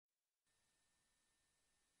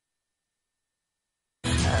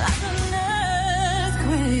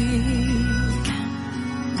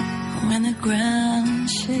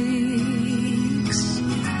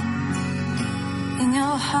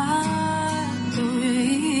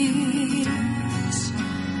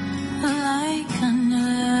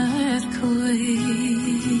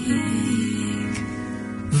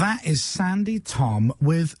is Sandi Thom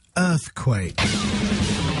with Earthquake. The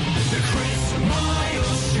Chris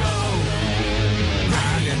Moyles Show.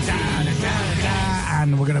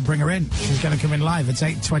 And we're going to bring her in. She's going to come in live. It's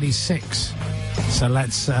 8:26. So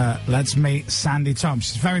let's meet Sandi Thom.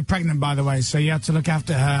 She's very pregnant, by the way, so you have to look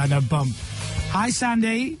after her and her bump. Hi,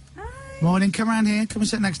 Sandi. Hi. Morning. Come around here. Come and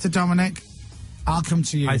sit next to Dominic. I'll come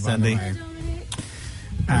to you. Hi, Sandi. Hi,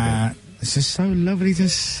 Dominic. This is so lovely to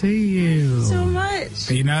see you. So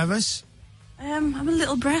much. Are you nervous? I'm a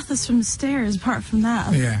little breathless from the stairs, apart from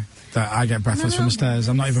that. Yeah. I get breathless from the stairs.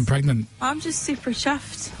 I'm not even pregnant. I'm just super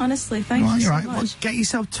chuffed, honestly. Thank you You're so right. much. Well, get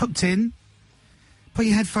yourself tucked in. Put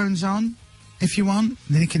your headphones on, if you want.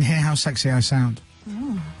 Then you can hear how sexy I sound.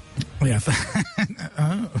 Oh. Yeah.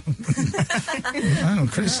 Oh,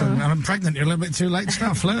 Chris, I'm pregnant. You're a little bit too late to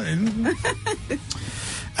start flirting.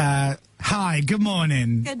 Hi, good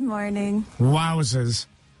morning. Good morning. Wowzers.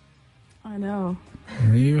 I know.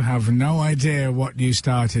 You have no idea what you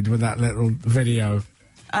started with that little video.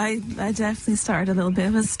 I definitely started a little bit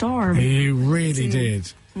of a storm. You really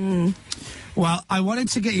did. Well, I wanted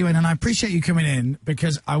to get you in, and I appreciate you coming in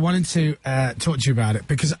because I wanted to talk to you about it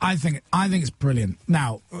because I think it's brilliant.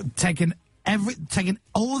 Now, taking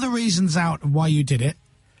all the reasons out of why you did it,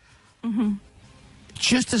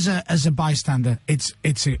 just as a bystander,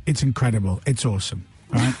 it's incredible. It's awesome,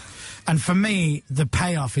 right? And for me, the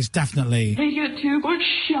payoff is definitely Take it too, go and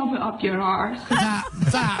shove it up your arse.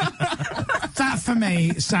 that for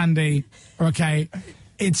me, Sandi. Okay,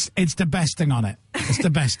 it's the best thing on it. It's the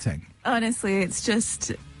best thing. Honestly, it's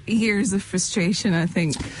just years of frustration, I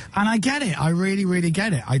think. And I get it. I really, really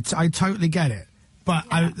get it. I totally get it. But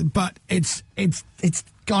but it's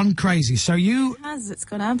gone crazy. So It's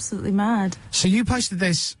gone absolutely mad. So you posted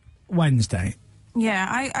this Wednesday.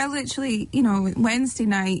 Yeah, I literally, Wednesday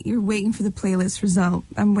night, you're waiting for the playlist result.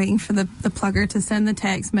 I'm waiting for the plugger to send the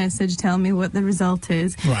text message telling me what the result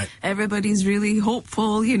is. Right. Everybody's really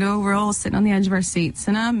hopeful, we're all sitting on the edge of our seats.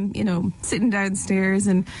 And I'm, sitting downstairs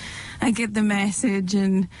and I get the message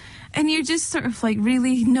and you're just sort of like,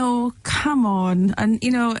 really? No, come on. And,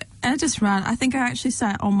 I just ran. I think I actually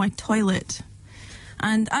sat on my toilet.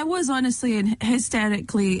 And I was honestly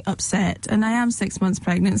hysterically upset. And I am 6 months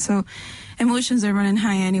pregnant, so emotions are running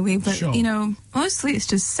high anyway. But, Sure. Mostly it's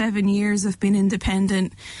just 7 years of being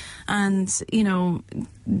independent and,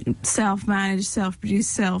 self-managed,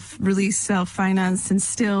 self-produced, self-released, self-financed, and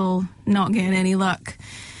still not getting any luck.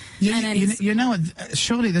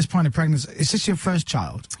 Surely at this point of pregnancy, is this your first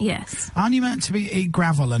child? Yes. Aren't you meant to eat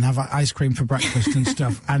gravel and have ice cream for breakfast and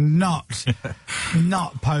stuff, and not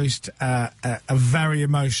post a very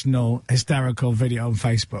emotional, hysterical video on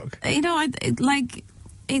Facebook? I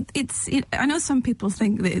know some people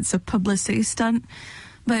think that it's a publicity stunt,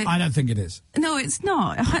 but I don't think it is. No, it's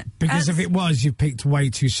not. Because if it was, you peaked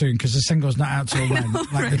way too soon. Because the single's not out till when,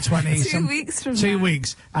 like the 20s. 2 weeks from 2 now.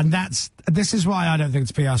 weeks, and this is why I don't think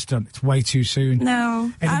it's a PR stunt. It's way too soon.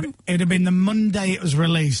 No, it'd have been the Monday it was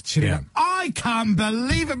released. She'd have Yeah. gone, I can't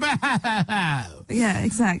believe it. yeah,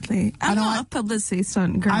 exactly. I'm not a publicity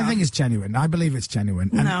stunt girl. I think it's genuine. I believe it's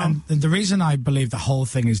genuine. And the reason I believe the whole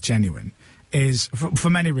thing is genuine is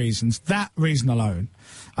for many reasons. That reason alone,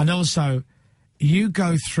 and also. You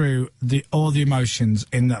go through all the emotions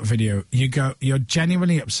in that video. You're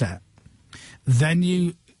genuinely upset. Then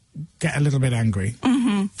you get a little bit angry.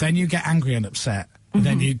 Mm-hmm. Then you get angry and upset.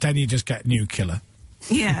 Mm-hmm. Then you just get nuclear.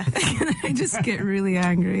 Yeah, I just get really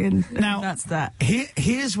angry, and that's that.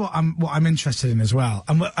 Here's what I'm interested in as well,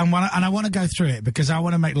 and I want to go through it because I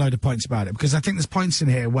want to make a load of points about it because I think there's points in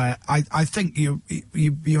here where I think you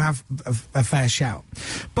have a fair shout,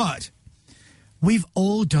 but we've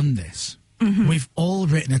all done this. Mm-hmm. We've all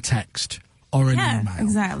written a text or an email.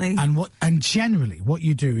 Exactly. And generally what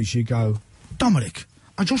you do is you go, Dominic,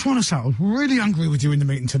 I just want to say I was really angry with you in the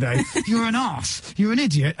meeting today. You're an arse. You're an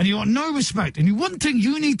idiot. And you got no respect. And one thing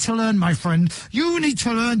you need to learn, my friend, you need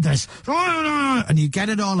to learn this. And you get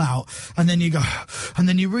it all out. And then you go, and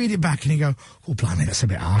then you read it back and you go, oh, blimey, that's a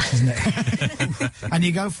bit harsh, isn't it? And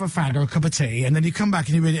you go for a fag or a cup of tea. And then you come back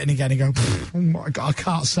and you read it and again and you go, oh, my God, I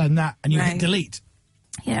can't send that. And you hit delete.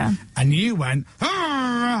 Yeah. And you went,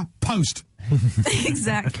 post.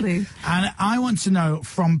 Exactly. And I want to know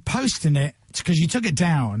from posting it, because you took it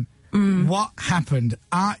down, what happened.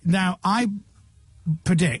 Now, I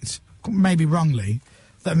predict, maybe wrongly,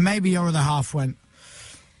 that maybe your other half went,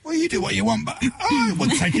 well, you do what you want, but I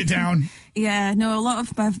would take it down. Yeah, no, a lot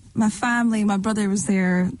of my family, my brother was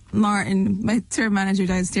there, Martin, my tour manager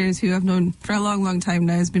downstairs, who I've known for a long, long time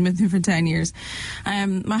now, has been with me for 10 years.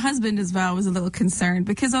 My husband as well was a little concerned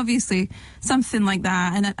because obviously something like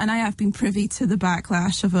that, and I have been privy to the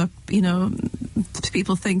backlash of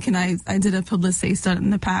people thinking I did a publicity stunt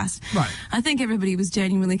in the past. Right. I think everybody was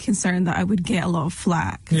genuinely concerned that I would get a lot of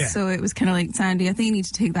flack. Yeah. So it was kind of like, Sandy, I think you need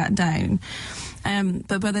to take that down.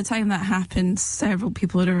 But by the time that happened, several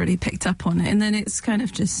people had already picked up on it, and then it's kind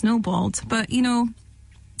of just snowballed. But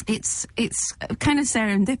it's kind of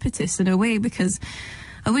serendipitous in a way, because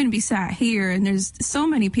I wouldn't be sat here, and there's so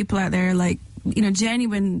many people out there, like,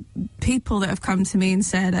 genuine people that have come to me and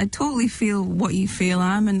said, I totally feel what you feel.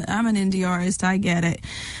 I'm an indie artist, I get it.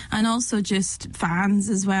 And also just fans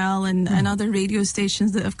as well, and other radio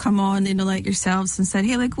stations that have come on, like yourselves, and said,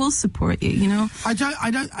 hey, like, we'll support you,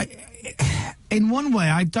 In one way,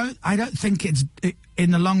 I don't think it's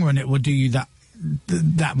in the long run it will do you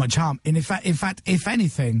that much harm. And in fact, if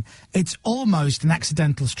anything, it's almost an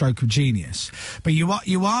accidental stroke of genius. But you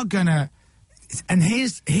are gonna, and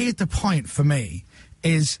here's the point for me,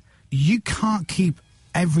 is you can't keep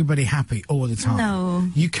everybody happy all the time. No.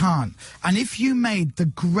 You can't. And if you made the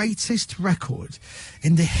greatest record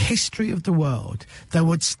in the history of the world, there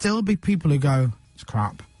would still be people who go, it's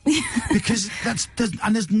crap. Because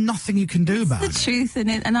there's nothing you can do about it. The truth in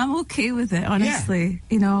it, and I'm okay with it, honestly.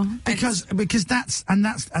 Because that's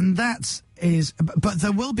but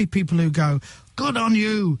there will be people who go, good on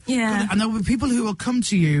you. Yeah. And there will be people who will come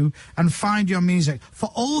to you and find your music for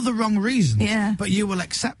all the wrong reasons. Yeah. But you will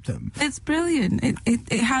accept them. It's brilliant.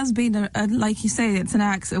 It has been like you say, it's an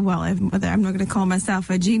accident. Well, I'm not going to call myself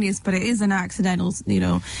a genius, but it is an accidental,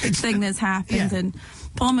 thing that's happened. Yeah. And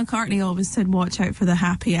Paul McCartney always said, watch out for the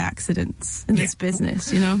happy accidents in this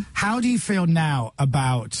business, How do you feel now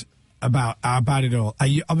about it all?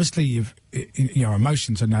 Your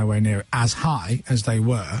emotions are nowhere near as high as they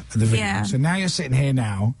were at the video. Yeah. So now you're sitting here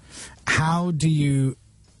now. How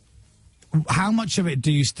much of it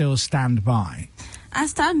do you still stand by? I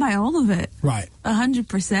stand by all of it. Right.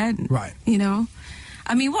 100%. Right.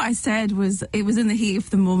 I mean, what I said was, it was in the heat of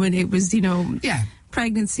the moment. It was, Yeah.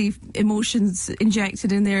 pregnancy emotions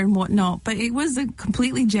injected in there and whatnot, but it was a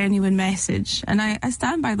completely genuine message, and I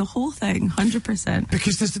stand by the whole thing 100%.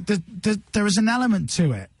 Because there is an element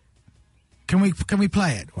to it. Can we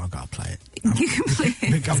play it? Well, I've got to play it. You can play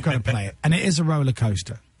it. I've got to play it, and it is a roller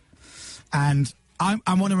coaster. And I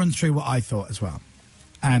want to run through what I thought as well,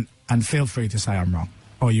 and feel free to say I'm wrong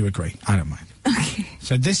or you agree. I don't mind. Okay.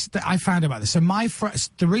 So I found about this. So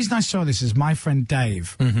the reason I saw this is my friend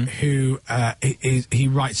Dave, who he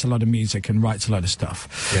writes a lot of music and writes a lot of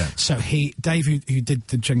stuff. Yeah. So Dave, who did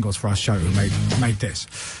the jingles for our show, who made this,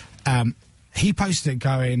 he posted it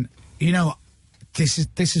going, this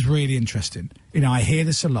is really interesting. I hear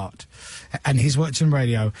this a lot, and he's worked in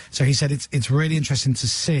radio. So he said it's really interesting to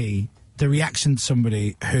see the reaction to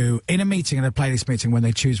somebody who, in a meeting, in a playlist meeting, when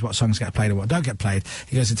they choose what songs get played and what don't get played,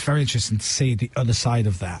 he goes, it's very interesting to see the other side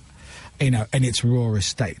of that, in its rawest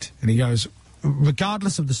state. And he goes,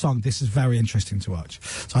 regardless of the song, this is very interesting to watch.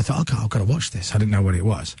 So I thought, okay, I've got to watch this. I didn't know what it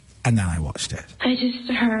was. And then I watched it. I just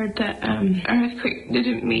heard that Earthquake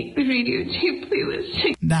didn't make the Radio 2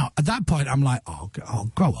 playlist. Now, at that point, I'm like, oh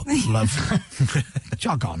grow up, love.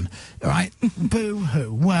 Jog on. All right?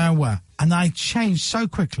 Boo-hoo. Where? And I changed so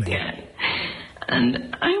quickly. Yeah.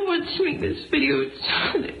 And I want to make this video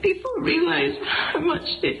so that people realize how much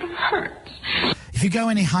it hurts. If you go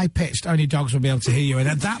any high-pitched, only dogs will be able to hear you. And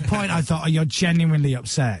at that point, I thought, you're genuinely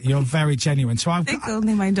upset. You're very genuine. So I think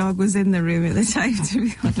only my dog was in the room at the time, to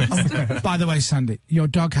be honest. By the way, Sandy, your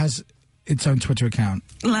dog has its own Twitter account.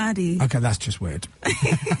 Laddie. Okay, that's just weird.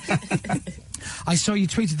 I saw you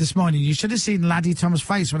tweeted this morning. You should have seen Laddie Thom's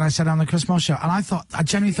face when I said on the Chris Moyles show. And I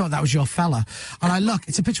genuinely thought that was your fella. And I look,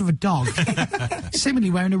 it's a picture of a dog,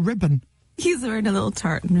 seemingly wearing a ribbon. He's wearing a little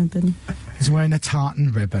tartan ribbon. He's wearing a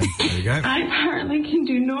tartan ribbon. There you go. I apparently can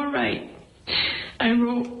do no right. I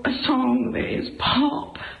wrote a song that is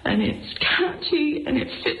pop, and it's catchy, and it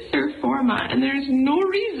fits their format, and there's no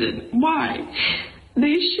reason why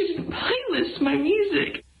they shouldn't playlist my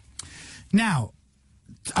music. Now,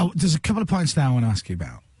 there's a couple of points now I want to ask you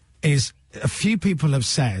about. Is a few people have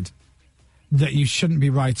said that you shouldn't be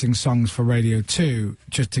writing songs for Radio 2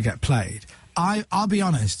 just to get played. I'll be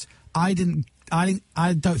honest, I don't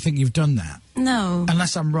think you've done that. No.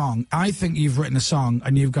 Unless I'm wrong. I think you've written a song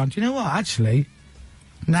and you've gone, do you know what, actually,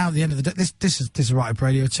 now at the end of the day, this is right up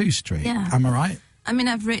Radio 2 Street. Yeah. Am I right? I mean,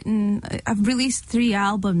 I've released 3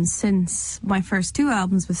 albums since my first 2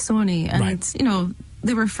 albums with Sony, and Right.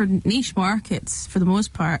 they were for niche markets for the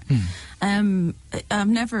most part. I've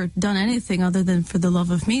never done anything other than for the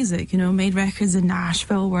love of music, you know, made records in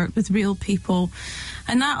Nashville, worked with real people,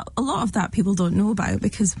 and that a lot of that people don't know about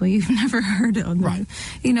because, well, you've never heard it on them, Right.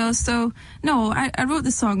 you know. So no, I wrote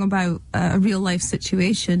the song about a real life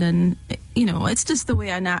situation, and you know, it's just the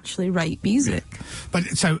way I naturally write music. But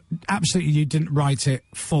so absolutely, you didn't write it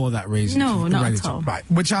for that reason. No, for not ready at all. Right,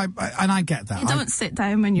 which I get that. You don't sit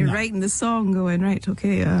down when you're No. writing the song going, right,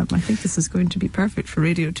 okay, I think this is going to be perfect for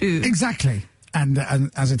radio too. Exactly. And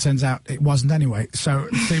as it turns out, it wasn't anyway. So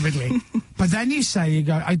seemingly, but then you say, you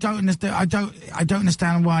go, I don't understand. I don't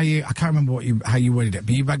understand why you. I can't remember how you worded it,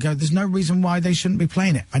 but you go, there's no reason why they shouldn't be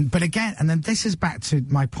playing it. But again, and then this is back to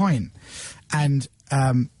my point, and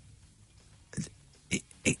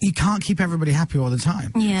you can't keep everybody happy all the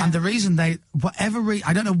time. Yeah. And the reason I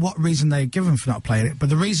don't know what reason they give them for not playing it, but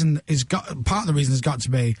the reason part of the reason has got to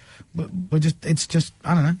be, it's just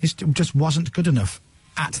I don't know, it just wasn't good enough.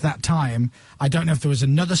 At that time, I don't know if there was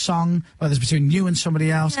another song, whether it's between you and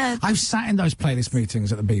somebody else. Yeah. I've sat in those playlist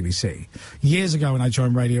meetings at the BBC. Years ago when I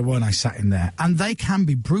joined Radio 1, I sat in there, and they can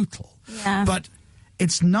be brutal. Yeah. But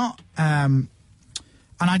it's not,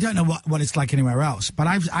 and I don't know what it's like anywhere else, but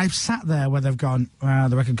I've sat there where they've gone, well,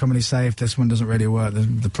 the record company's say if this one doesn't really work,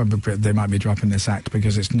 they might be dropping this act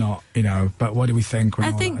because it's not, you know, but what do we think?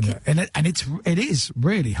 I think... it is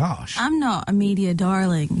really harsh. I'm not a media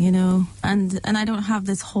darling, you know, and I don't have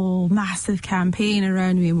this whole massive campaign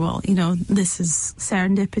around me. Well, you know, this is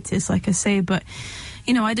serendipitous, like I say, but,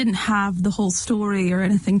 you know, I didn't have the whole story or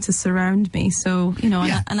anything to surround me. So, you know,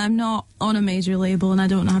 Yeah. and I'm not on a major label and I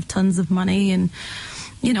don't have tons of money and,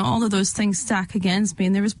 you know, all of those things stack against me.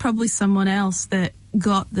 And there was probably someone else that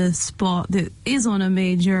got the spot that is on a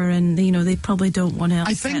major and, you know, they probably don't want to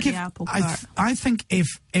upset the apple cart. I think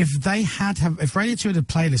if if Radio 2 had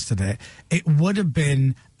playlisted it, it would have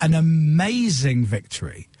been an amazing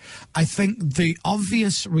victory. I think the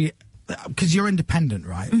obvious because you're independent,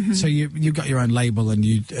 right? Mm-hmm. So you've got your own label and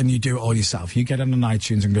you do it all yourself. You get it on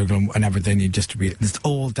iTunes and Google and everything. You distribute it. It's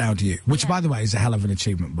all down to you. Which, by the way, is a hell of an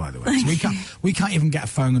achievement. By the way, so we can't even get a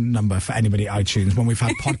phone number for anybody at iTunes when we've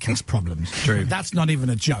had podcast problems. True. That's not even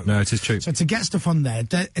a joke. No, it is true. So to get stuff on there,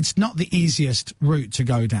 it's not the easiest route to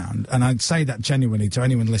go down, and I'd say that genuinely to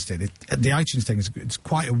anyone listening. The iTunes thing it's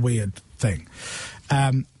quite a weird thing.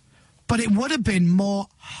 But it would have been more,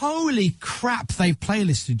 holy crap, they've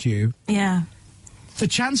playlisted you. Yeah. The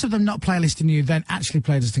chance of them not playlisting you then actually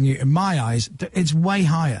playlisting you, in my eyes, it's way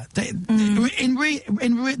higher. In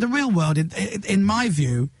the real world, in my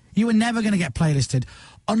view, you were never going to get playlisted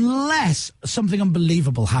unless something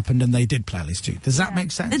unbelievable happened and they did playlist you. Does that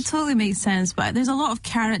make sense? It totally makes sense, but there's a lot of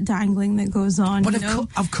carrot dangling that goes on. But you know?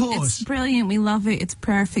 of course. It's brilliant. We love it. It's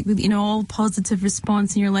perfect. You know, all positive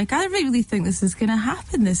response. And you're like, I really think this is going to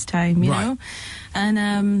happen this time, you Right. know?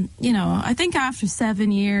 And, you know, I think after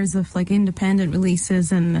 7 years of, like, independent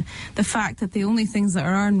releases and the fact that the only things that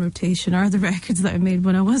are on rotation are the records that I made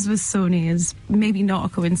when I was with Sony is maybe not a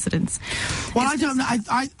coincidence. Well, I don't know.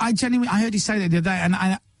 I genuinely, I heard you say that the other day, and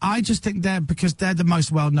I just think because they're the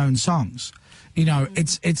most well-known songs. You know,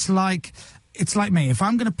 it's like me. If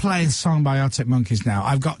I'm going to play a song by Arctic Monkeys now,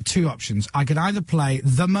 I've got two options. I could either play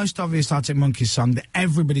the most obvious Arctic Monkeys song that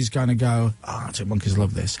everybody's going to go, oh, Arctic Monkeys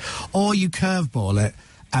love this, or you curveball it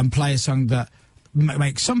and play a song that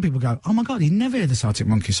makes some people go, oh my God, you never heard this Arctic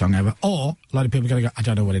Monkeys song ever, or a lot of people are going to go, I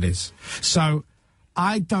don't know what it is. So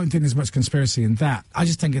I don't think there's much conspiracy in that. I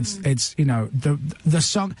just think it's you know, the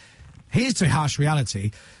song. Here's the harsh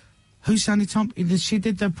reality. Who's Sandi Thom? She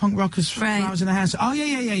did the punk rockers Flowers in the House. Oh,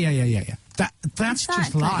 yeah. That's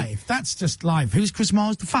just live. That's just live. Who's Chris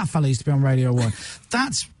Moyles? The fat fella used to be on Radio 1.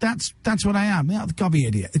 That's what I am. Yeah, the gobby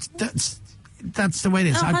idiot. That's the way it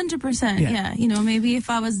is. 100%, yeah. You know, maybe if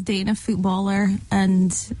I was dating a footballer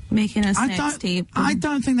and making a sex tape. I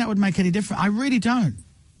don't think that would make any difference. I really don't.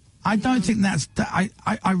 I don't think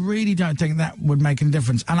I really don't think that would make any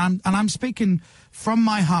difference. And I'm speaking from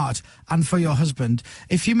my heart and for your husband.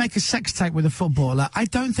 If you make a sex tape with a footballer, I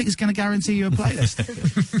don't think it's going to guarantee you a playlist.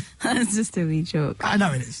 That's just a wee joke. I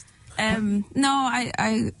know it is. No,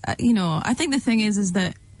 I you know, I think the thing is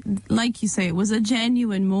that, like you say, it was a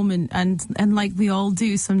genuine moment, and like we all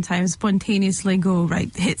do sometimes spontaneously go,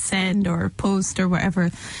 right, hit send or post or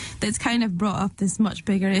whatever, that's kind of brought up this much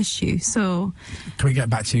bigger issue. So can we get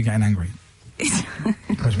back to you getting angry?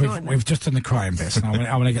 Because we've just done the crying bits, and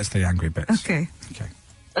I want to get to the angry bits. Okay.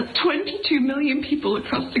 22 million people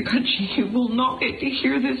across the country who will not get to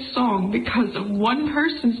hear this song because of one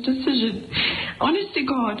person's decision. Honest to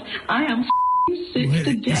God, I am sick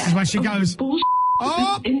to death. This is where she goes. Bullshit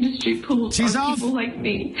Oh! this industry pulls She's on off. people like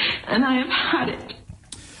me, and I have had it.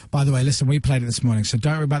 By the way, listen, we played it this morning, so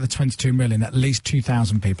don't worry about the 22 million. At least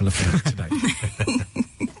 2,000 people have heard it today.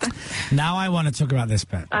 Now I want to talk about this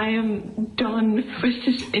bit. I am done with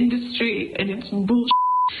this industry and it's bullshit.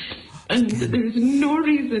 And there's no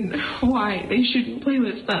reason why they shouldn't play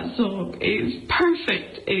with that song. It is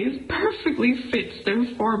perfect. It perfectly fits their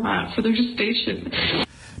format for their station.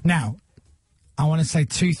 Now, I want to say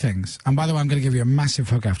two things. And by the way, I'm going to give you a massive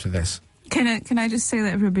hug after this. Can I just say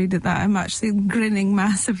that everybody did that? I'm actually grinning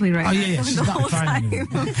massively right now. Yeah, she's the not whole crying.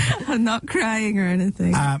 time. I'm not crying or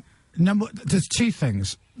anything. There's two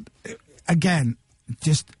things. Again,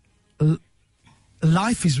 just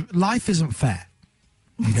life isn't fair.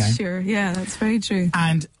 Okay? Sure, yeah, that's very true.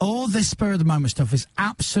 And all this spur of the moment stuff is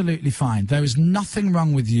absolutely fine. There is nothing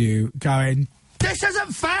wrong with you going, this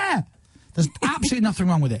isn't fair. There's absolutely nothing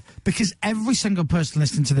wrong with it, because every single person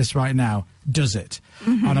listening to this right now does it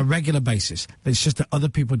on a regular basis. It's just that other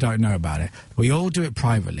people don't know about it. We all do it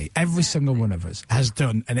privately. Every single one of us has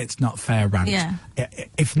done, and it's not fair rant,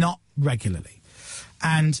 if not regularly.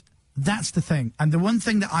 And that's the thing. And the one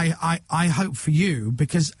thing that I hope for you,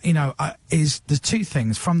 because, you know, is the two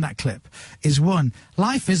things from that clip, is one,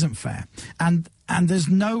 life isn't fair. And there's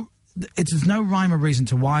no rhyme or reason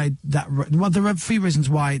to why that. Well, there are a few reasons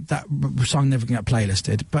why that song never can get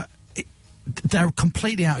playlisted, but they're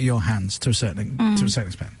completely out of your hands to a certain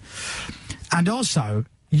extent. And also,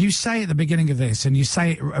 you say at the beginning of this, and you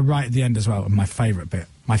say it right at the end as well. My favourite bit,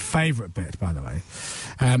 by the way.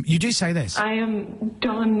 You do say this. I am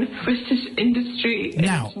done with this industry.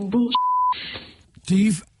 Now, it's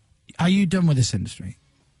bullshit. Are you done with this industry?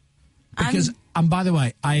 Because, and by the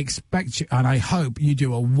way, I expect you, and I hope you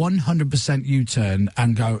do a 100% U-turn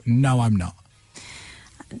and go, no, I'm not.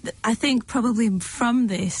 I think probably from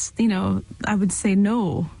this, you know, I would say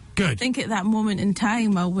no. Good. I think at that moment in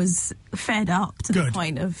time I was fed up to the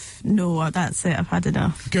point of, no, that's it, I've had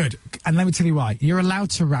enough. Good. And let me tell you why. You're allowed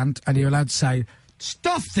to rant and you're allowed to say,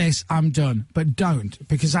 stuff this, I'm done. But don't.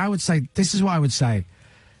 Because I would say, this is what I would say.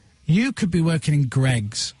 You could be working in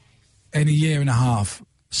Greg's in a year and a half,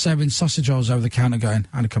 serving sausage rolls over the counter going,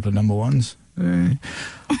 and a couple of number ones.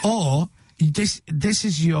 Or this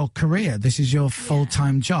is your career. This is your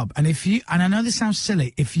full-time job. And and I know this sounds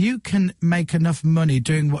silly, if you can make enough money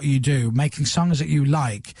doing what you do, making songs that you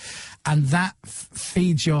like, and that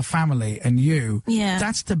feeds your family and you,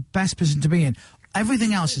 that's the best position to be in.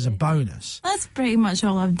 Everything else is a bonus. That's pretty much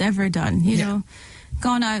all I've ever done, you know.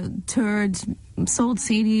 Gone out, toured, sold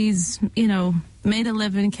CDs, you know, made a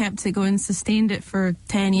living, kept it going, sustained it for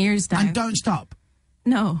 10 years now. And don't stop.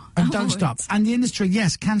 No. And don't stop. And the industry,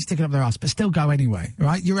 yes, can stick it up their arse, but still go anyway,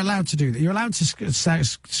 right? You're allowed to do that. You're allowed to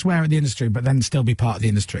swear at the industry, but then still be part of the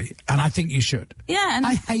industry. And I think you should. Yeah. And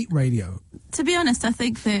I hate radio. To be honest, I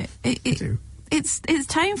think that it's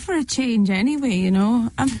time for a change anyway, you know.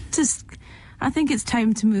 I think it's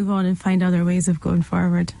time to move on and find other ways of going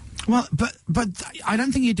forward. Well, but I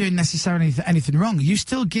don't think you're doing necessarily anything wrong. You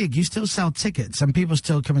still gig, you still sell tickets, and people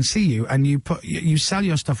still come and see you, and you sell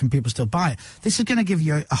your stuff and people still buy it. This is going to give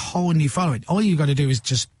you a whole new following. All you got to do is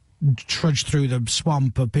just trudge through the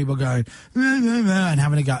swamp of people going and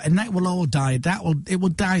having a go, and that will all die. It will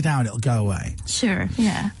die down. It'll go away. Sure,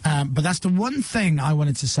 yeah. But that's the one thing I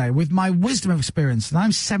wanted to say with my wisdom of experience, and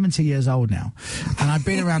I'm 70 years old now, and I've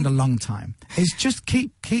been around a long time. Is just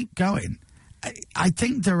keep going. I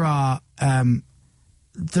think there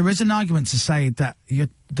is an argument to say that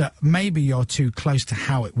maybe you're too close to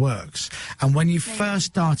how it works. And when you first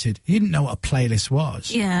started, you didn't know what a playlist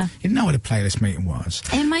was. Yeah. You didn't know what a playlist meeting was.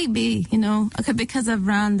 It might be, you know, because I've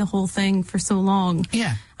ran the whole thing for so long.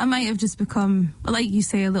 Yeah. I might have just become, like you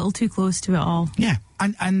say, a little too close to it all. Yeah.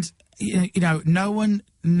 And you know,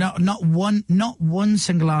 not one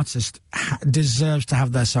single artist deserves to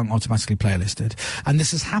have their song automatically playlisted. And this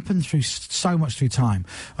has happened so much through time.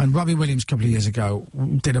 And Robbie Williams a couple of years ago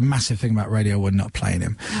did a massive thing about Radio 1 not playing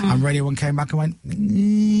him. And Radio 1 came back and went,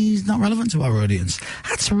 he's not relevant to our audience.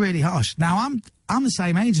 That's really harsh. Now, I'm the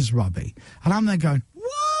same age as Robbie. And I'm there going,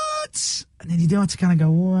 what? And then you do have to kind of go,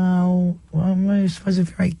 well, I suppose if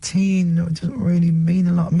you're 18, it doesn't really mean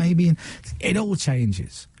a lot, maybe. And it all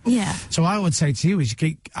changes. Yeah. So I would say to you is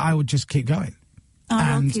I would just keep going.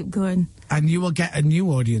 I'll keep going. And you will get a new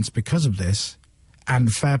audience because of this,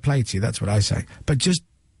 and fair play to you, that's what I say. But just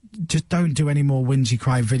don't do any more whingy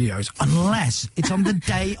cry videos unless it's on the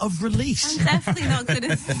day of release. I'm definitely not going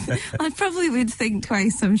to. I probably would think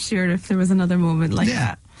twice, I'm sure, if there was another moment like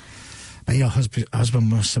that. But your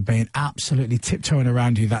husband must have been absolutely tiptoeing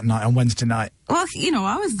around you that night on Wednesday night. Well, you know,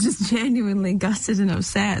 I was just genuinely gutted and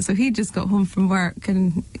upset. So he just got home from work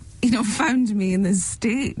and found me in this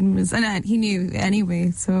state and he knew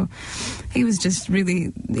anyway. So he was just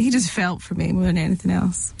he just felt for me more than anything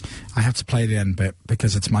else. I have to play the end bit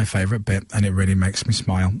because it's my favourite bit and it really makes me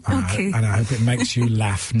smile. Okay. And I hope it makes you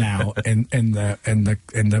laugh now in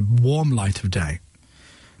the warm light of day,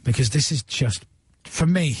 because this is just, for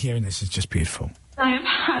me, hearing this is just beautiful. I have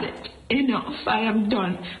had it. Enough. I am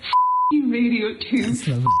done. You Radio 2. That's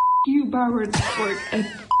lovely. You Bauer Network. And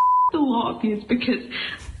the lot of you, because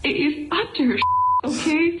it is utter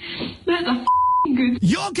okay? That's a good...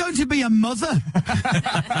 You're going to be a mother?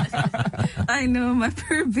 I know, my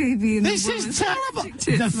poor baby. This is terrible.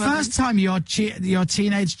 The first time your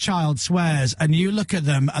teenage child swears and you look at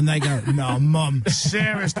them and they go, no, Mum,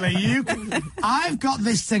 seriously, I've got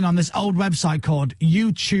this thing on this old website called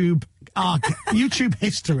YouTube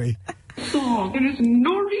History. Song. There is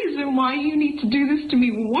no reason why you need to do this to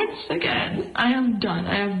me once again. I am done.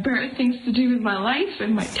 I have better things to do with my life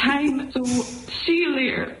and my time. So see you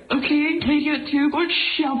later, okay? Take it to go and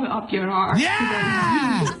shove it up your arse. Yeah!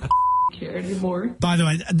 I don't care anymore. By the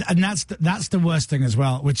way, and that's the worst thing as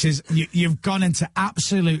well, which is you've gone into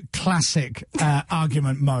absolute classic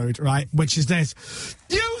argument mode, right? Which is this: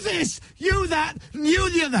 you this, you that,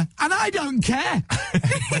 you the other, and I don't care.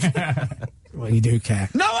 Well, you do care.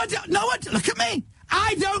 No, I don't. No, look at me.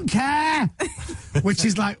 I don't care. Which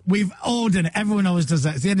is like, we've all done it. Everyone always does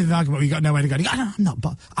that. It's the end of the argument where you've got nowhere to go. You go, no,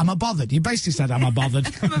 I'm not bothered. You basically said, I'm not bothered.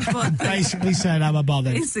 Basically said, I'm not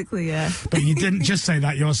bothered. Basically, yeah. But you didn't just say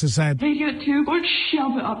that. You also said... Take it to go and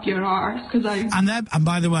shove it up your arse, because I... And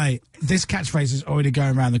by the way, this catchphrase is already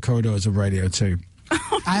going around the corridors of Radio 2.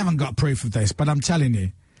 I haven't got proof of this, but I'm telling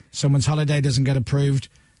you, someone's holiday doesn't get approved,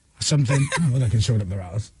 something... Oh, well, they can shove it up their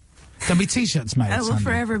arse. There'll be T-shirts made. It will Sandi.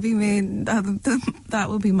 forever be made. That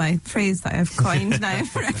will be my phrase that I've coined now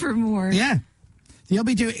forevermore. Yeah. You'll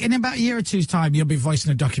be doing, in about a year or two's time, you'll be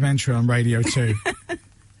voicing a documentary on Radio 2.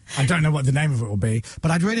 I don't know what the name of it will be, but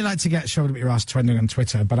I'd really like to get Shoulder Up Your Ass trending on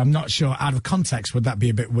Twitter, but I'm not sure. Out of context, would that be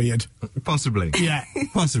a bit weird? Possibly. Yeah.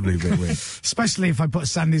 Possibly a bit weird. Especially if I put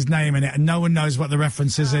Sandy's name in it and no one knows what the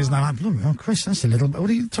references is, and I'm like, oh, Chris, that's a little bit... What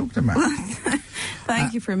are you talking about?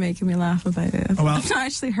 Thank you for making me laugh about it. Well, I've not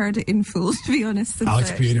actually heard it in full, to be honest. Oh,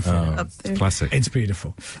 it's beautiful. Up there. Classic. It's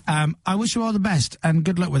beautiful. I wish you all the best and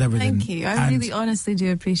good luck with everything. Thank you. I And really honestly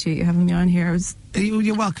do appreciate you having me on here.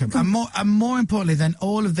 You're welcome. And more importantly than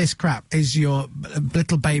all of this crap is your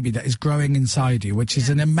little baby that is growing inside you, which is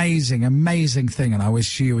an amazing, amazing thing. And I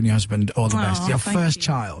wish you and your husband all the best. Your first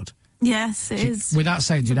child. Yes, it is. Without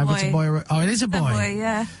saying, do you know if it's a boy or oh, it is a boy. A boy,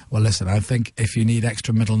 yeah. Well, listen, I think if you need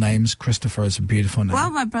extra middle names, Christopher is a beautiful name. Well,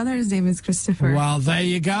 my brother's name is Christopher. Well, there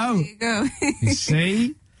you go. There you go. You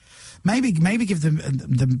see? Maybe give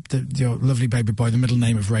your lovely baby boy the middle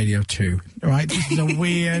name of Radio 2. Right? This is a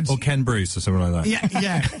weird... Or Ken Bruce or something like that.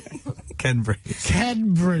 Yeah. Ken Bruce.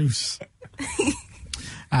 Ken Bruce.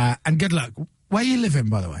 And good luck. Where are you living,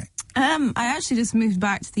 by the way? I actually just moved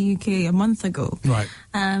back to the UK a month ago. Right.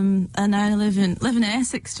 And I live in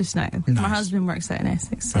Essex just now. Nice. My husband works out in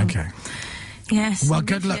Essex. So. Okay. Yes. Well, I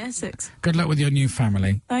good moved luck. to Essex. Good luck with your new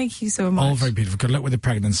family. Thank you so much. All very beautiful. Good luck with the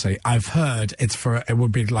pregnancy. I've heard it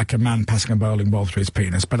would be like a man passing a bowling ball through his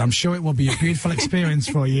penis, but I'm sure it will be a beautiful experience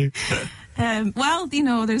for you. Well,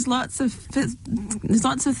 there's lots of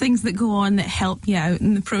things that go on that help you out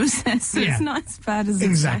in the process, so Yeah. it's not as bad as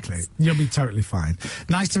Exactly. it sounds. You'll be totally fine.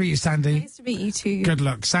 Nice to meet you, Sandi. Nice to meet you too. Good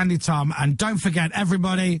luck. Sandi Thom. And don't forget,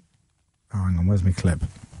 everybody... Oh, hang on. Where's my clip?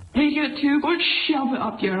 Take it to go and shove it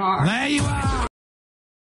up your arse. There you are.